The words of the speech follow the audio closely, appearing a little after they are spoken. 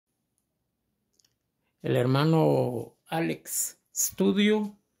El hermano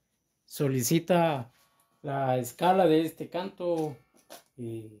ALEXSTUDIO solicita la escala de este canto,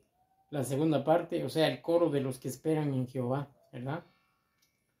 la segunda parte, o sea, el coro de los que esperan en Jehová, ¿verdad?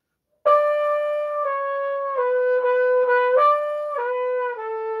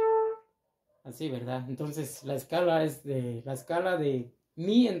 Así, ¿verdad? Entonces la escala es de la escala de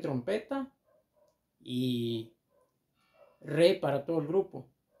mi en trompeta y re para todo el grupo.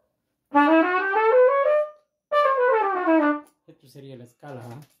 Esto sería la escala,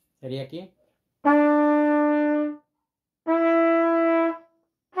 ¿eh? Sería aquí.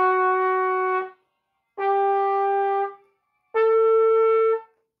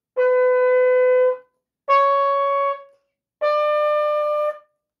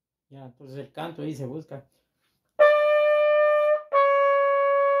 Ya, entonces el canto ahí se busca.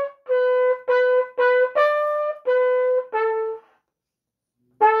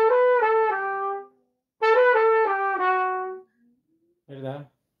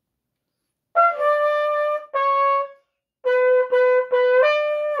 ¿Verdad?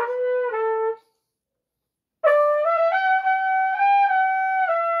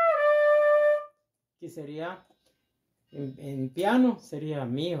 Aquí sería, en piano sería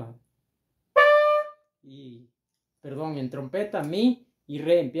mi, y, perdón, en trompeta mi y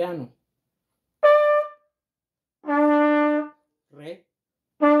re en piano. Re.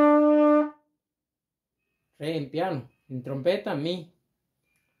 Re en piano. En trompeta mi.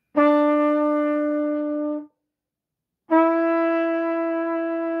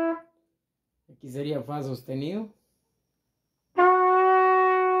 Aquí sería fa sostenido.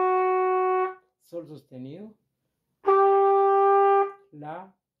 Sol sostenido.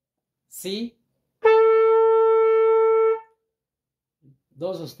 La. Si.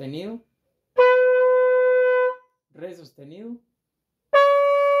 Do sostenido. Re sostenido.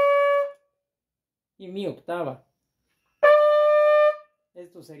 Y mi octava.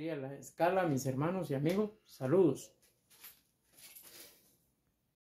 Esto sería la escala, mis hermanos y amigos. Saludos.